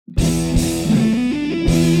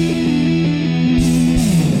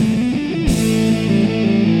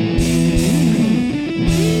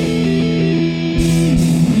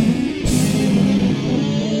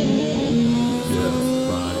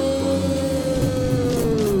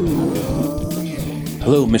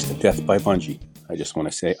Hello, Mr. Death by Bungie. I just want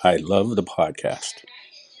to say I love the podcast.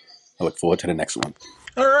 I look forward to the next one.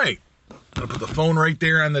 All right. I'm going to put the phone right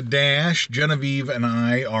there on the dash. Genevieve and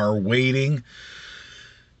I are waiting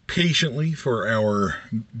patiently for our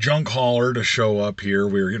junk hauler to show up here.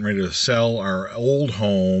 We're getting ready to sell our old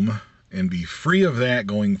home and be free of that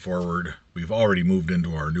going forward. We've already moved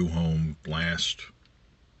into our new home last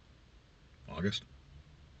August,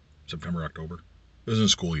 September, October. It was in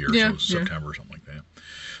school year, so it was September or something like that.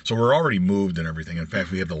 So we're already moved and everything. In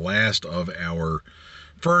fact, we had the last of our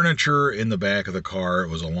furniture in the back of the car. It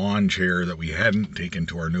was a lawn chair that we hadn't taken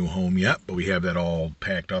to our new home yet, but we have that all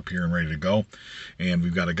packed up here and ready to go. And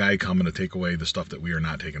we've got a guy coming to take away the stuff that we are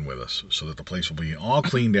not taking with us, so that the place will be all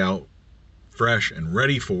cleaned out, fresh, and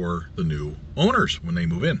ready for the new owners when they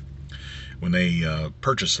move in, when they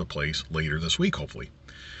purchase the place later this week, hopefully.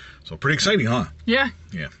 So pretty exciting, huh? Yeah.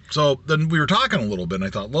 Yeah. So then we were talking a little bit, and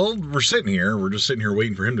I thought, well, we're just sitting here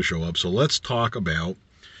waiting for him to show up. So let's talk about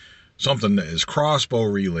something that is crossbow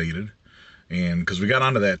related. And because we got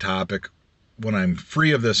onto that topic, when I'm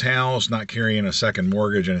free of this house, not carrying a second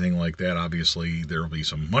mortgage, anything like that, obviously there will be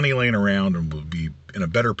some money laying around and we'll be in a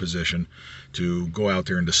better position to go out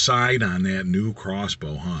there and decide on that new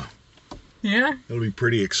crossbow, huh? Yeah. It'll be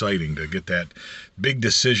pretty exciting to get that big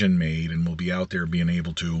decision made, and we'll be out there being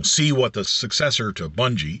able to see what the successor to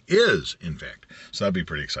Bungie is, in fact. So that'd be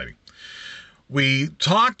pretty exciting. We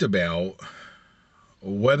talked about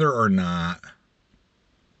whether or not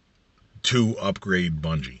to upgrade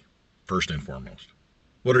Bungie, first and foremost.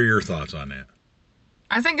 What are your thoughts on that?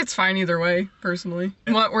 I think it's fine either way, personally.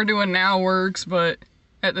 What we're doing now works, but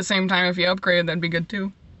at the same time, if you upgrade, that'd be good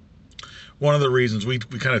too. One of the reasons we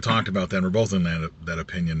kind of talked about that, and we're both in that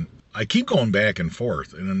opinion. I keep going back and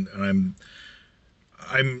forth, and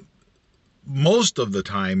I'm most of the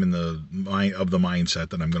time in the mindset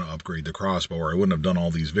that I'm going to upgrade the crossbow, or I wouldn't have done all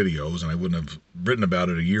these videos, and I wouldn't have written about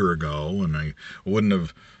it a year ago, and I wouldn't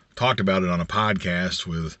have talked about it on a podcast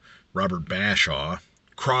with Robert Bashaw,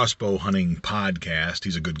 crossbow hunting podcast.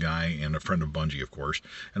 He's a good guy and a friend of Bungie, of course.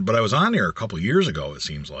 But I was on there a couple of years ago, it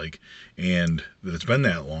seems like, and that it's been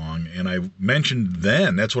that long. And I mentioned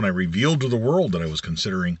then, that's when I revealed to the world that I was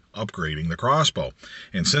considering upgrading the crossbow.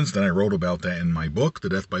 And since then, I wrote about that in my book, The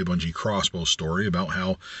Death by Bungie Crossbow Story, about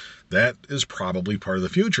how that is probably part of the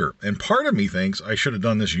future. And part of me thinks I should have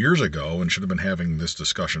done this years ago and should have been having this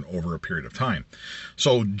discussion over a period of time.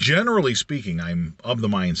 So generally speaking, I'm of the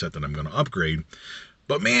mindset that I'm going to upgrade.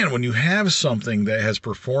 But man, when you have something that has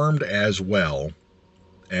performed as well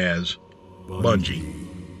as Bungie,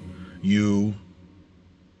 you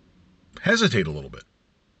hesitate a little bit.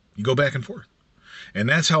 You go back and forth. And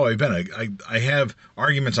that's how I've been. I have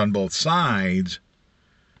arguments on both sides,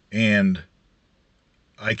 and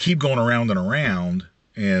I keep going around and around.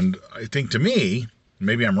 And I think, to me,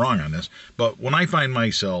 maybe I'm wrong on this, but when I find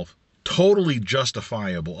myself totally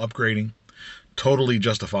justifiable upgrading, totally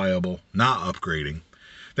justifiable not upgrading,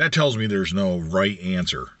 that tells me there's no right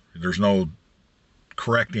answer. There's no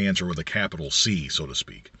correct answer with a capital C, so to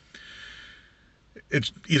speak.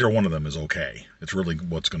 It's either one of them is okay. It's really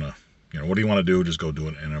what's going to, what do you want to do? Just go do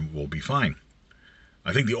it and we'll be fine.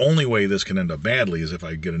 I think the only way this can end up badly is if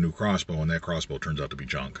I get a new crossbow and that crossbow turns out to be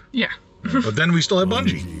junk. Yeah. But then we still have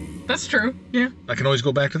Bungie. That's true. Yeah. I can always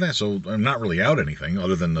go back to that. So I'm not really out anything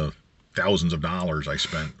other than the thousands of dollars I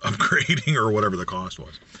spent upgrading or whatever the cost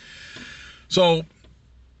was. So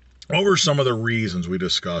what were some of the reasons we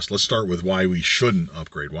discussed? Let's start with why we shouldn't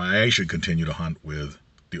upgrade, why I should continue to hunt with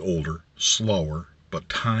the older, slower, but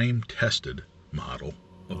time-tested model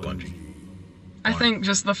of Bungie. I think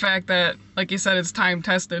just the fact that, like you said, it's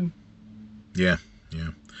time-tested. Yeah.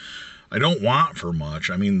 I don't want for much.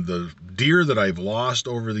 I mean, the deer that I've lost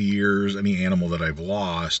over the years, any animal that I've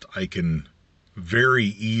lost, I can very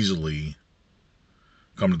easily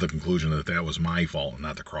come to the conclusion that that was my fault and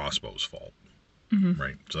not the crossbow's fault. Mm-hmm.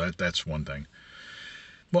 Right. So that's one thing.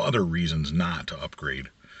 Well, other reasons not to upgrade.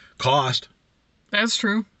 Cost. That's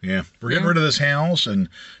true. Yeah. We're getting rid of this house, and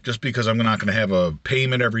just because I'm not going to have a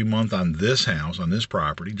payment every month on this house, on this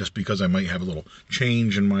property, just because I might have a little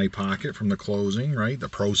change in my pocket from the closing, right? The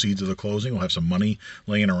proceeds of the closing. We'll have some money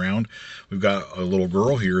laying around. We've got a little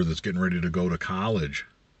girl here that's getting ready to go to college.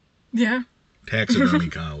 Yeah. Taxidermy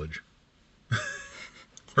college.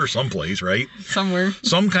 Or someplace, right? Somewhere.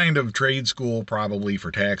 Some kind of trade school, probably,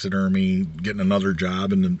 for taxidermy, getting another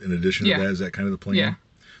job in addition to that. Is that kind of the plan? Yeah.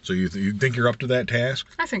 So you think you're up to that task?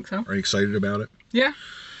 I think so. Are you excited about it? Yeah.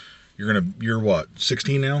 You're what,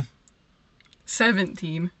 16 now?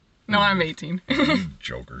 17. No, I'm 18.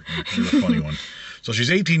 Joker. You're the funny one. So she's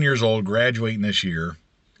 18 years old, graduating this year,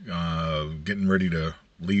 getting ready to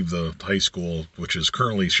leave the high school, which is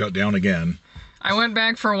currently shut down again. I went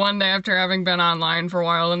back for one day after having been online for a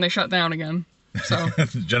while, and they shut down again. So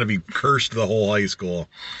Genevieve cursed the whole high school.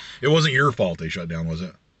 It wasn't your fault they shut down, was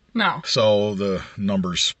it? no. So the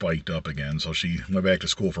numbers spiked up again. So she went back to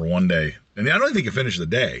school for one day. And I don't think you finished the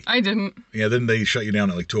day. I didn't. Yeah, then they shut you down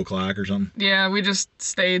at like 2 o'clock or something. Yeah, we just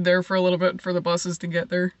stayed there for a little bit for the buses to get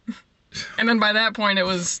there. And then by that point, it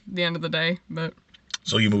was the end of the day. But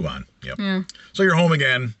So you move on. Yep. yeah. So you're home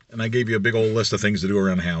again, and I gave you a big old list of things to do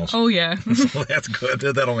around the house. Oh, yeah. So that's good.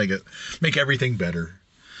 That'll make everything better.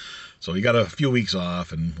 So you got a few weeks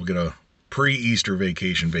off, and we'll get a pre-Easter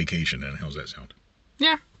vacation in. How's that sound?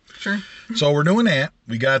 Yeah, sure. So we're doing that.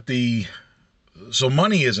 We got so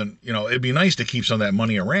money isn't, it'd be nice to keep some of that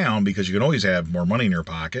money around because you can always have more money in your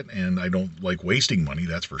pocket, and I don't like wasting money,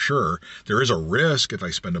 that's for sure. There is a risk if I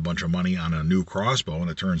spend a bunch of money on a new crossbow and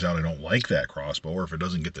it turns out I don't like that crossbow, or if it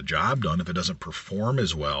doesn't get the job done, if it doesn't perform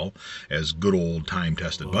as well as good old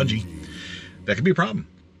time-tested Bungie, that could be a problem.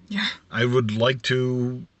 Yeah. I would like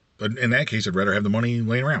to, in that case, I'd rather have the money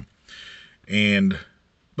laying around.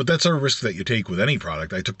 But that's a risk that you take with any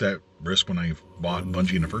product. I took that risk when I bought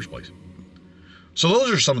Bungie in the first place. So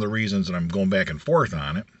those are some of the reasons that I'm going back and forth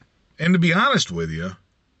on it. And to be honest with you,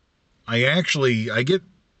 I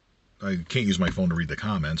can't use my phone to read the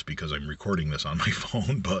comments because I'm recording this on my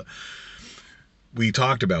phone, but we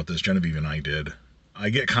talked about this, Genevieve and I did. I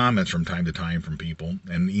get comments from time to time from people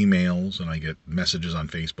and emails, and I get messages on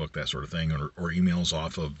Facebook, that sort of thing, or emails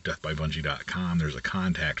off of deathbybungie.com. There's a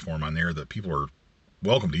contact form on there that people are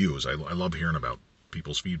welcome to use. I love hearing about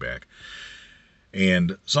people's feedback.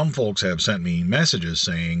 And some folks have sent me messages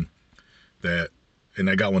saying that, and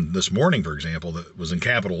I got one this morning, for example, that was in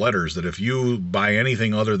capital letters, that if you buy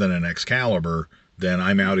anything other than an Excalibur, then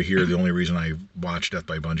I'm out of here. The only reason I watch Death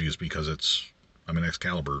by Bungie is because I'm an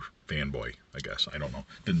Excalibur fanboy, I guess. I don't know.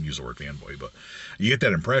 Didn't use the word fanboy, but you get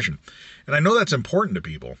that impression. And I know that's important to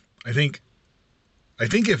people. I think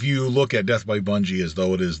if you look at Death by Bungie as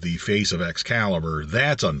though it is the face of Excalibur,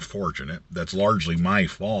 that's unfortunate. That's largely my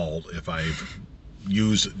fault if I've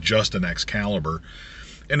used just an Excalibur.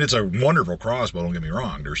 And it's a wonderful crossbow, don't get me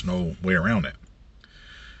wrong. There's no way around it.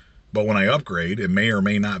 But when I upgrade, it may or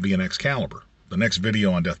may not be an Excalibur. The next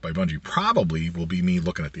video on Death by Bungie probably will be me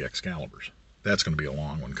looking at the Excaliburs. That's going to be a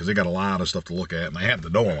long one because they got a lot of stuff to look at, and I happen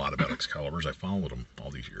to know a lot about Excaliburs. I followed them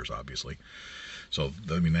all these years, obviously. So,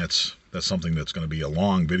 I mean, that's something that's going to be a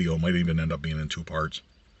long video. It might even end up being in 2 parts.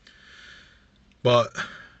 But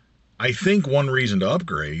I think one reason to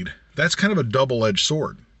upgrade, that's kind of a double-edged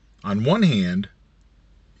sword. On one hand,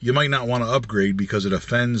 you might not want to upgrade because it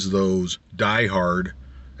offends those die-hard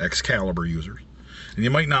Excalibur users. And you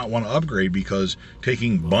might not want to upgrade because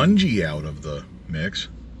taking Bungie out of the mix,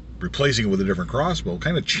 replacing it with a different crossbow,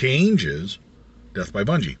 kind of changes Death by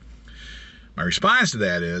Bungie. My response to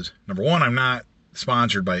that is, number one, I'm not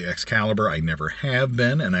sponsored by Excalibur. I never have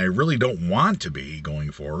been, and I really don't want to be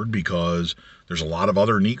going forward because there's a lot of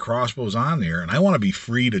other neat crossbows on there, and I want to be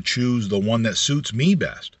free to choose the one that suits me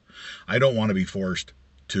best. I don't want to be forced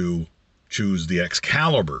to choose the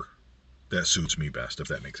Excalibur that suits me best, if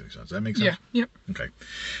that makes any sense. Does that make sense? Yeah. Yep. Okay.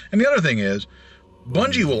 And the other thing is,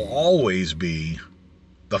 Bungie will always be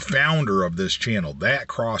the founder of this channel, that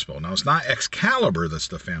crossbow. Now, it's not Excalibur that's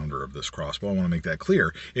the founder of this crossbow. I want to make that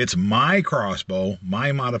clear. It's my crossbow,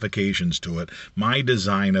 my modifications to it, my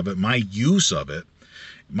design of it, my use of it,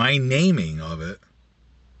 my naming of it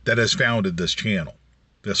that has founded this channel,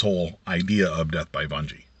 this whole idea of Death by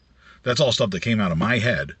Bungie. That's all stuff that came out of my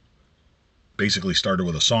head. Basically started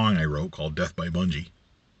with a song I wrote called Death by Bungie.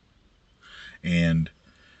 And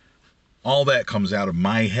all that comes out of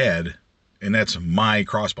my head, and that's my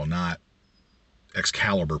crossbow, not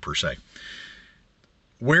Excalibur per se.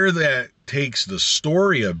 Where that takes the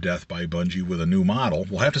story of Death by Bungie with a new model,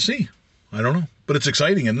 we'll have to see. I don't know. But it's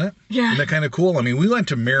exciting, isn't it? Yeah. Isn't that kind of cool? I mean, we went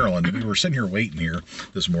to Maryland. We were sitting here waiting here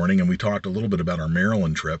this morning, and we talked a little bit about our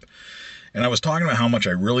Maryland trip. And I was talking about how much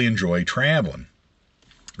I really enjoy traveling.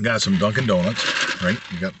 We got some Dunkin' Donuts, right?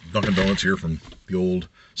 We got Dunkin' Donuts here from the old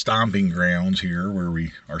stomping grounds here where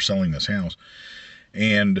we are selling this house.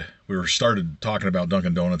 And we started talking about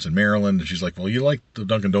Dunkin' Donuts in Maryland. And she's like, well, you liked the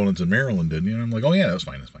Dunkin' Donuts in Maryland, didn't you? And I'm like, oh, yeah, that's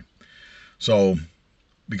fine. That's fine. So,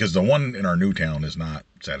 because the one in our new town is not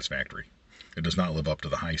satisfactory. It does not live up to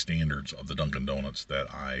the high standards of the Dunkin' Donuts that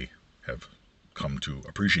I have come to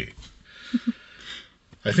appreciate.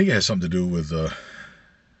 I think it has something to do with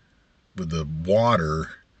the water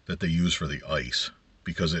that they use for the ice,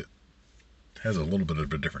 because it has a little bit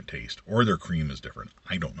of a different taste, or their cream is different.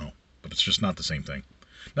 I don't know, but it's just not the same thing.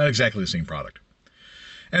 Not exactly the same product.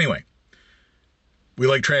 Anyway, we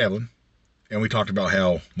like traveling, And we talked about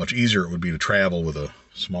how much easier it would be to travel with a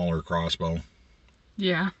smaller crossbow.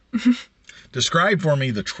 Yeah. Describe for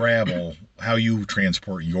me the travel, how you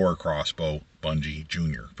transport your crossbow, Bungie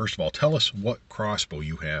Jr. First of all, tell us what crossbow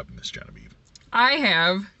you have, Miss Genevieve. I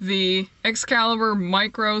have the Excalibur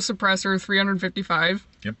Micro Suppressor 355.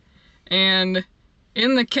 Yep. And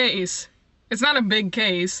in the case, it's not a big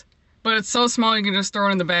case, but it's so small you can just throw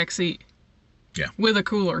it in the back seat. Yeah. With a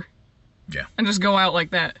cooler. Yeah. And just go out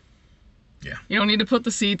like that. Yeah. You don't need to put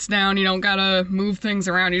the seats down. You don't gotta move things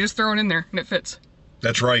around. You just throw it in there and it fits.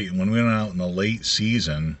 That's right. When we went out in the late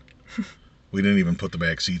season, we didn't even put the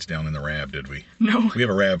back seats down in the RAV, did we? No. We have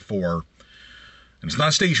a RAV4, and it's not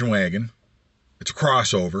a station wagon. It's a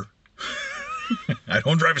crossover. I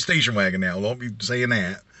don't drive a station wagon now. Don't be saying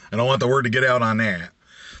that. I don't want the word to get out on that.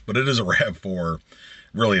 But it is a RAV4.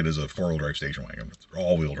 Really, it is a four-wheel drive station wagon. It's an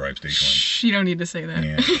all-wheel drive station wagon. Shh, you don't need to say that.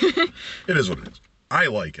 Yeah. It is what it is. I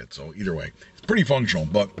like it, so either way. It's pretty functional.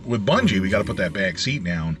 But with Bungie, we got to put that back seat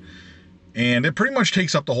down. And it pretty much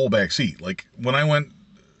takes up the whole back seat. Like, when I went,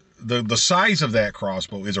 the size of that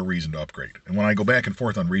crossbow is a reason to upgrade. And when I go back and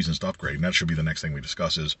forth on reasons to upgrade, and that should be the next thing we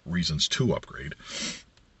discuss is reasons to upgrade.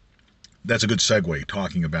 That's a good segue,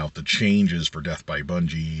 talking about the changes for Death by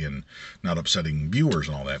Bungie and not upsetting viewers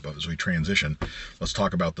and all that. But as we transition, let's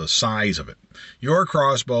talk about the size of it. Your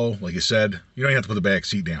crossbow, like you said, you don't have to put the back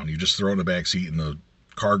seat down. You just throw it in the back seat in the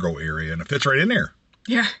cargo area, and it fits right in there.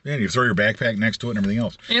 Yeah. And you throw your backpack next to it and everything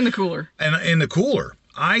else. And the cooler. And in the cooler,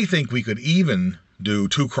 I think we could even do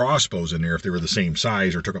two crossbows in there if they were the same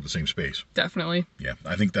size or took up the same space. Definitely. Yeah,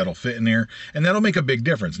 I think that'll fit in there, and that'll make a big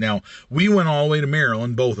difference. Now, we went all the way to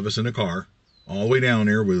Maryland, both of us in a car, all the way down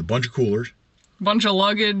there with a bunch of coolers. Bunch of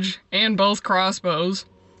luggage and both crossbows.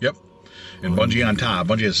 Yep. And Bungie on top.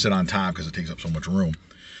 Bungie has to sit on top because it takes up so much room.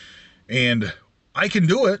 And I can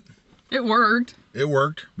do it. It worked. It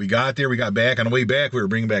worked. We got there. We got back. On the way back, we were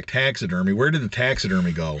bringing back taxidermy. Where did the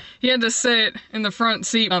taxidermy go? He had to sit in the front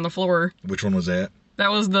seat on the floor. Which one was that?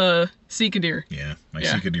 That was the Sika deer. Yeah, my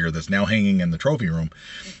Sika deer that's now hanging in the trophy room.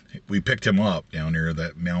 We picked him up down there.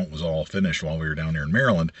 That mount was all finished while we were down there in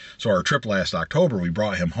Maryland. So our trip last October, we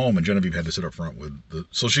brought him home, and Genevieve had to sit up front with the...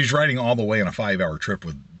 So she's riding all the way on a 5-hour trip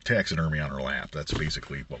with taxidermy on her lap. That's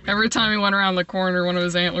basically what we... Every time he went around the corner, one of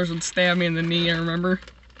his antlers would stab me in the knee, I remember.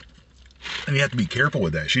 And you have to be careful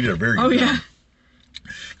with that. She did a very good job.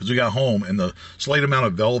 Because we got home, and the slight amount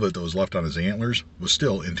of velvet that was left on his antlers was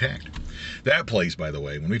still intact. That place, by the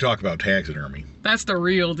way, when we talk about taxidermy... That's the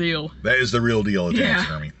real deal. That is the real deal of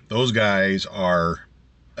taxidermy. Those guys are...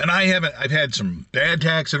 And I've had some bad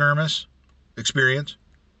taxidermist experience,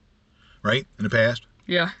 right, in the past.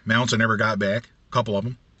 Yeah. Mounts I never got back, a couple of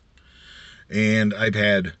them. And I've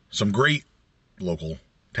had some great local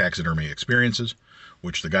taxidermy experiences,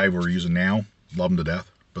 which the guy we're using now, love him to death.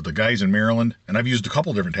 But the guys in Maryland, and I've used a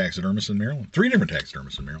couple different taxidermists in Maryland. 3 different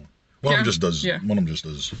taxidermists in Maryland. One of them just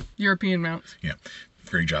does European mounts. Yeah.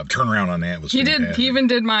 Great job. Turnaround on that was fantastic. He even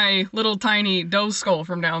did my little tiny doe skull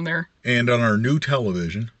from down there. And on our new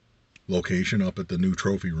television location up at the new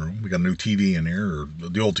trophy room, we got a new TV in there, or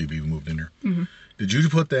the old TV we moved in there. Mm-hmm. Did you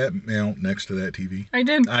put that mount next to that TV? I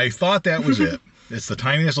did. I thought that was it. It's the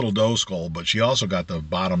tiniest little doe skull, but she also got the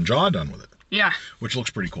bottom jaw done with it. Yeah. Which looks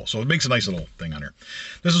pretty cool. So it makes a nice little thing on here.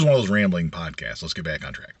 This is one of those rambling podcasts. Let's get back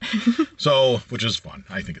on track. Which is fun.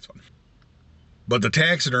 I think it's fun. But the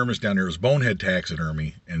taxidermist down there was Bonehead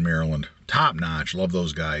Taxidermy in Maryland. Top notch. Love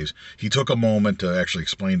those guys. He took a moment to actually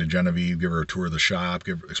explain to Genevieve, give her a tour of the shop,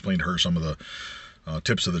 explain to her some of the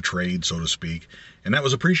tips of the trade, so to speak. And that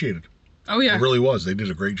was appreciated. Oh, yeah. It really was. They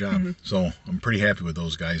did a great job. Mm-hmm. So I'm pretty happy with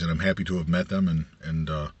those guys, and I'm happy to have met them,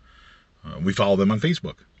 and we follow them on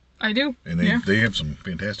Facebook. I do. And they have some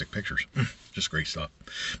fantastic pictures. Just great stuff.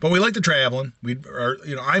 But we like the traveling.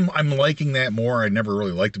 I'm liking that more. I never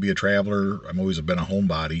really liked to be a traveler. I've always been a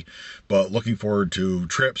homebody. But looking forward to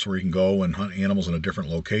trips where you can go and hunt animals in a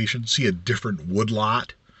different location, see a different wood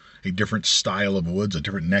lot, a different style of woods, a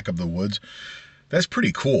different neck of the woods. That's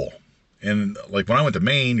pretty cool. And like when I went to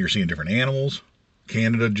Maine, you're seeing different animals,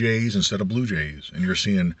 Canada jays instead of blue jays. And you're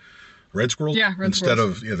seeing red squirrels instead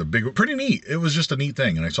of the big, pretty neat. It was just a neat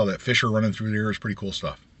thing. And I saw that fisher running through there. It was pretty cool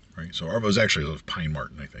stuff. Right. So it was pine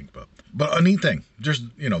marten, I think, but a neat thing. Just,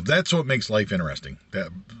 that's what makes life interesting.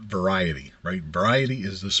 That variety, right? Variety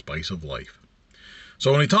is the spice of life.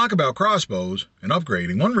 So when we talk about crossbows and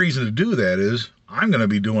upgrading, one reason to do that is I'm going to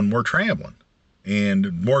be doing more traveling,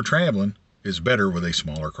 and more traveling is better with a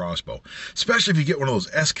smaller crossbow, especially if you get one of those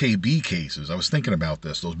SKB cases. I was thinking about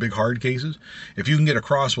this, those big hard cases. If you can get a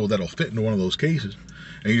crossbow that'll fit into one of those cases,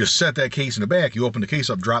 and you just set that case in the back, you open the case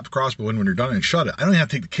up, drop the crossbow in when you're done, and shut it. I don't have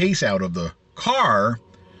to take the case out of the car,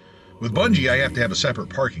 With Bungie, I have to have a separate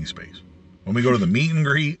parking space. When we go to the meet and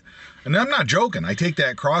greet, and I'm not joking, I take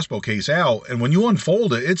that crossbow case out, and when you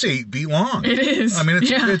unfold it, it's 8 feet long. It is. I mean,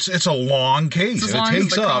 it's a long case. It's as long as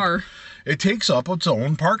the car. It takes up its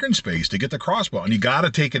own parking space to get the crossbow, and you got to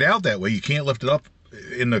take it out that way. You can't lift it up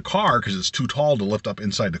in the car because it's too tall to lift up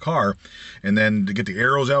inside the car, and then to get the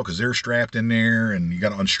arrows out because they're strapped in there, and you got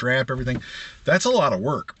to unstrap everything. That's a lot of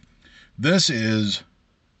work.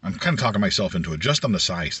 I'm kind of talking myself into it just on the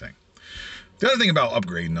size thing. The other thing about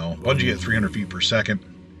upgrading, though, Bungie at 300 feet per second,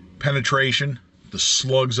 penetration, the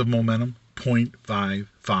slugs of momentum,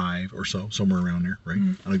 0.55 or so, somewhere around there, right?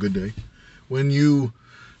 On a good day. When you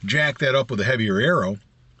jack that up with a heavier arrow,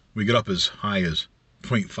 we get up as high as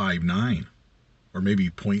 0.59 or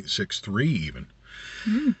maybe 0.63 even.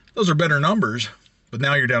 Those are better numbers, but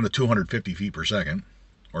now you're down to 250 feet per second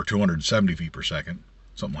or 270 feet per second,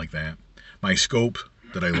 something like that. My scope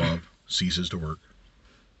that I love ceases to work.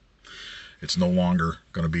 It's no longer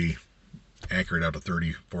going to be accurate out to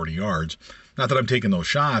 30, 40 yards. Not that I'm taking those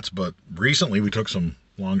shots, but recently we took some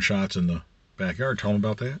long shots in the backyard. Tell them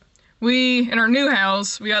about that. In our new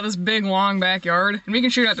house, we got this big, long backyard, and we can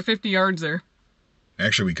shoot out to 50 yards there.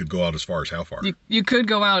 Actually, we could go out as far as how far? You could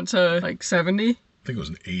go out to like 70. I think it was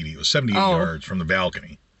 80. It was 78 yards from the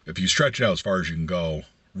balcony. If you stretch it out as far as you can go,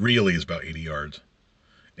 really is about 80 yards.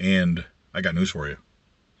 And I got news for you.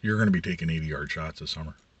 You're going to be taking 80-yard shots this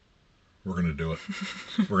summer. We're going to do it.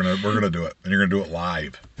 We're going to do it. And you're going to do it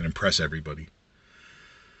live and impress everybody.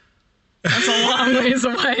 That's a long ways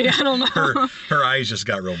away. I don't know. Her eyes just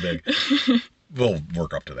got real big. We'll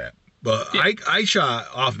work up to that. But yeah. I shot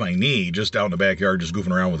off my knee just out in the backyard, just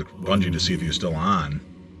goofing around with a Bungie to see if he was still on.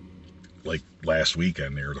 Like last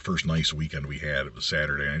weekend there, the first nice weekend we had. It was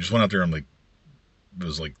Saturday. And I just went out there and it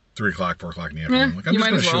was like 3 o'clock, 4 o'clock in the afternoon. I'm just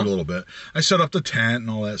going to shoot a little bit. I set up the tent and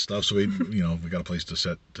all that stuff. So we got a place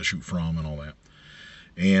to shoot from and all that.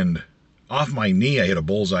 And off my knee, I hit a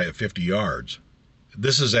bullseye at 50 yards.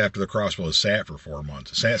 This is after the crossbow has sat for 4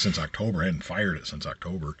 months. It sat since October. I hadn't fired it since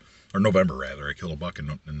October. Or November, rather. I killed a buck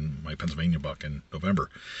in my Pennsylvania buck in November.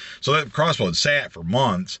 So that crossbow had sat for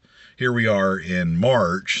months. Here we are in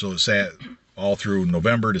March. So it sat all through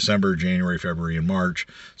November, December, January, February, and March.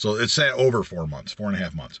 So it sat over 4 months,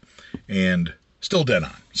 4.5 months. And still dead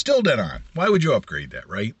on. Still dead on. Why would you upgrade that,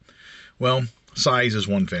 right? Well, size is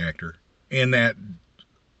one factor. And that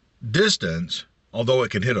distance, although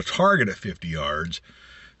it can hit a target at 50 yards,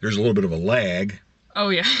 there's a little bit of a lag. Oh,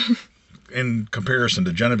 yeah. In comparison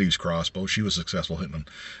to Genevieve's crossbow, she was successful hitting them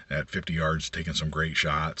at 50 yards, taking some great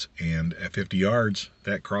shots. And at 50 yards,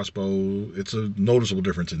 that crossbow, it's a noticeable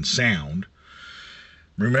difference in sound.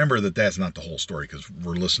 Remember that that's not the whole story because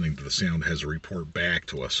we're listening to the sound that has a report back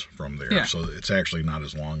to us from there. Yeah. So it's actually not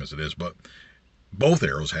as long as it is. But both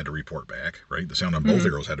arrows had to report back, right? The sound on both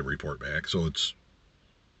arrows had to report back. So it's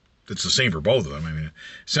the same for both of them. I mean, it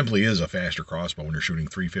simply is a faster crossbow when you're shooting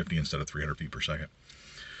 350 instead of 300 feet per second.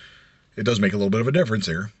 It does make a little bit of a difference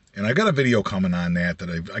there. And I got a video coming on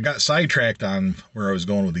that I got sidetracked on where I was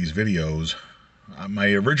going with these videos.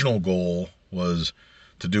 My original goal was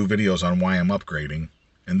to do videos on why I'm upgrading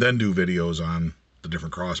and then do videos on the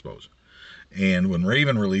different crossbows. And when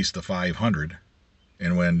Raven released the 500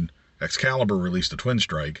 and when Excalibur released the Twin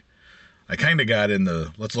Strike, I kind of got in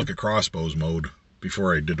the let's look at crossbows mode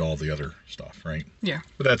before I did all the other stuff, right? Yeah.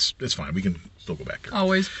 But it's fine. We can still go back there.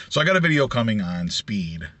 Always. So I got a video coming on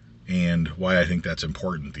speed and why I think that's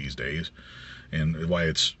important these days and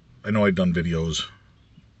why I know I've done videos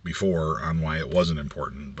before on why it wasn't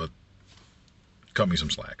important, but cut me some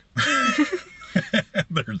slack.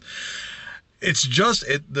 It's just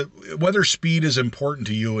whether speed is important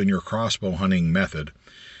to you in your crossbow hunting method,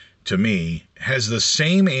 to me, has the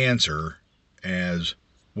same answer as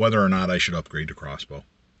whether or not I should upgrade to crossbow.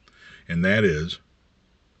 And that is...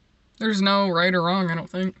 There's no right or wrong, I don't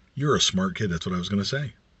think. You're a smart kid. That's what I was going to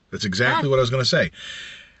say. That's exactly what I was going to say.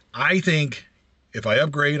 I think if I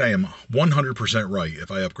upgrade, I am 100% right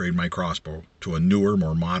if I upgrade my crossbow to a newer,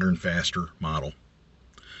 more modern, faster model.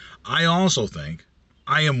 I also think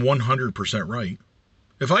I am 100% right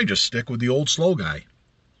if I just stick with the old slow guy.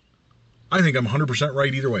 I think I'm 100%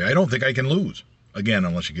 right either way. I don't think I can lose. Again,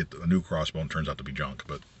 unless you get a new crossbow and it turns out to be junk.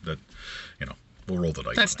 But that, we'll roll the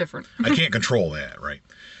dice. That's different. I can't control that, right?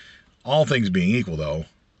 All things being equal, though,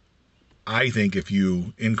 I think if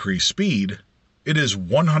you increase speed, it is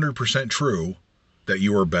 100% true that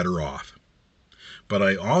you are better off. But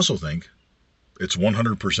I also think it's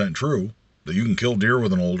 100% true that you can kill deer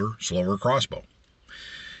with an older, slower crossbow.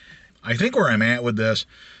 I think where I'm at with this,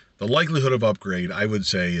 The likelihood of upgrade, I would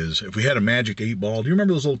say, is if we had a Magic 8 Ball. Do you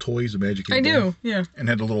remember those little toys, the Magic 8 I Ball? do, yeah. And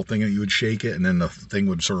had a little thing that you would shake it, and then the thing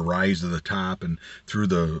would sort of rise to the top, and through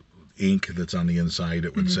the ink that's on the inside,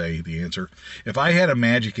 it would say the answer. If I had a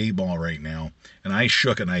Magic 8 Ball right now, and I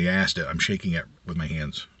shook it and I asked it, I'm shaking it with my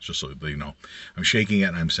hands, just so you know. I'm shaking it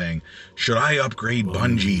and I'm saying, should I upgrade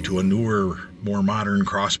Bungie to a newer, more modern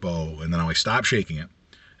crossbow? And then I stop shaking it,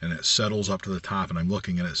 and it settles up to the top, and I'm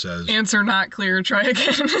looking, and it says... Answer not clear, try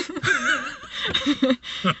again.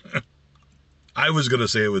 I was going to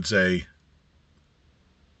say it would say,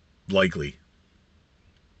 likely.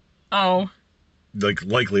 Oh. Like,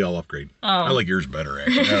 likely I'll upgrade. Oh. I like yours better,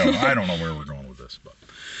 actually. I don't know where we're going with this. But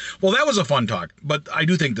well, that was a fun talk. But I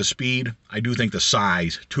do think the speed, I do think the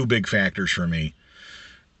size, two big factors for me.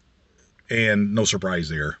 And no surprise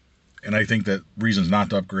there. And I think that reasons not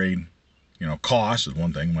to upgrade... cost is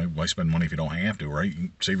one thing. Why spend money if you don't have to, right? You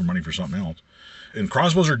can save your money for something else. And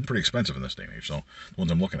crossbows are pretty expensive in this day and age, so the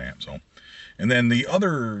ones I'm looking at. So, and then the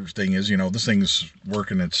other thing is, this thing's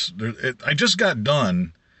working. I just got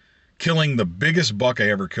done killing the biggest buck I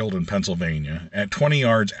ever killed in Pennsylvania at 20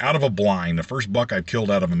 yards out of a blind. The first buck I've killed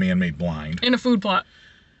out of a man-made blind. In a food plot.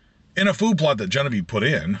 In a food plot that Genevieve put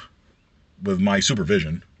in with my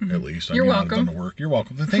supervision, at least. You're welcome. I've done the work. You're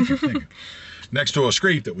welcome. Thank you. Thank you. Next to a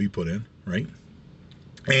scrape that we put in, right?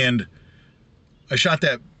 And I shot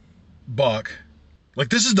that buck. Like,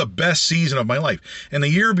 this is the best season of my life. And the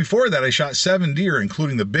year before that, I shot 7 deer,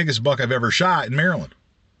 including the biggest buck I've ever shot in Maryland.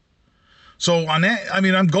 So on that,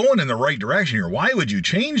 I'm going in the right direction here. Why would you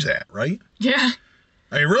change that, right? Yeah.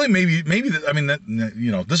 Really, maybe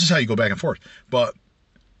this is how you go back and forth. But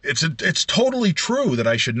it's totally true that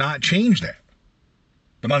I should not change that.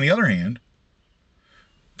 But on the other hand,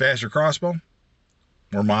 faster crossbow,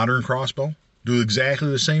 more modern crossbow, do exactly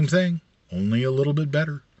the same thing, only a little bit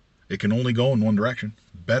better. It can only go in one direction,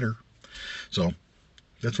 better. So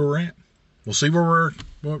that's where we're at. We'll see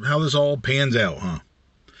how this all pans out, huh?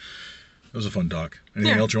 That was a fun talk.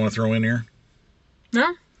 Anything else you want to throw in here?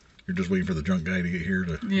 No. You're just waiting for the junk guy to get here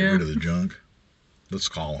to get rid of the junk. Let's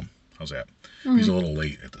call him. How's that? He's a little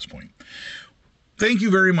late at this point. Thank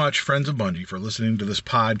you very much, friends of Bungie, for listening to this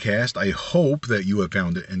podcast. I hope that you have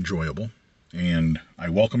found it enjoyable. And I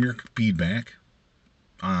welcome your feedback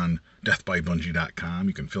on deathbybungie.com.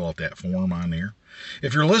 You can fill out that form on there.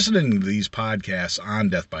 If you're listening to these podcasts on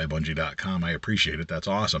deathbybungie.com, I appreciate it. That's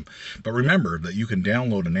awesome. But remember that you can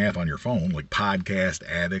download an app on your phone, like Podcast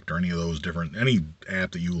Addict or any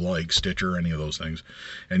app that you like, Stitcher, any of those things.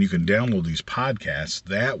 And you can download these podcasts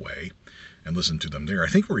that way and listen to them there. I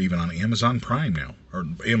think we're even on Amazon Prime now, or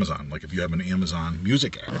Amazon. Like if you have an Amazon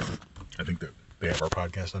Music app, I think that they have our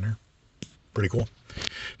podcast on there. Pretty cool.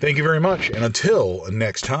 Thank you very much. And until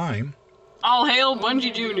next time. All hail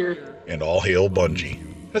Bungie Jr. And all hail Bungie.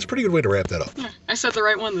 That's a pretty good way to wrap that up. Yeah, I said the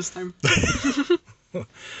right one this time.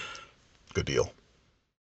 Good deal.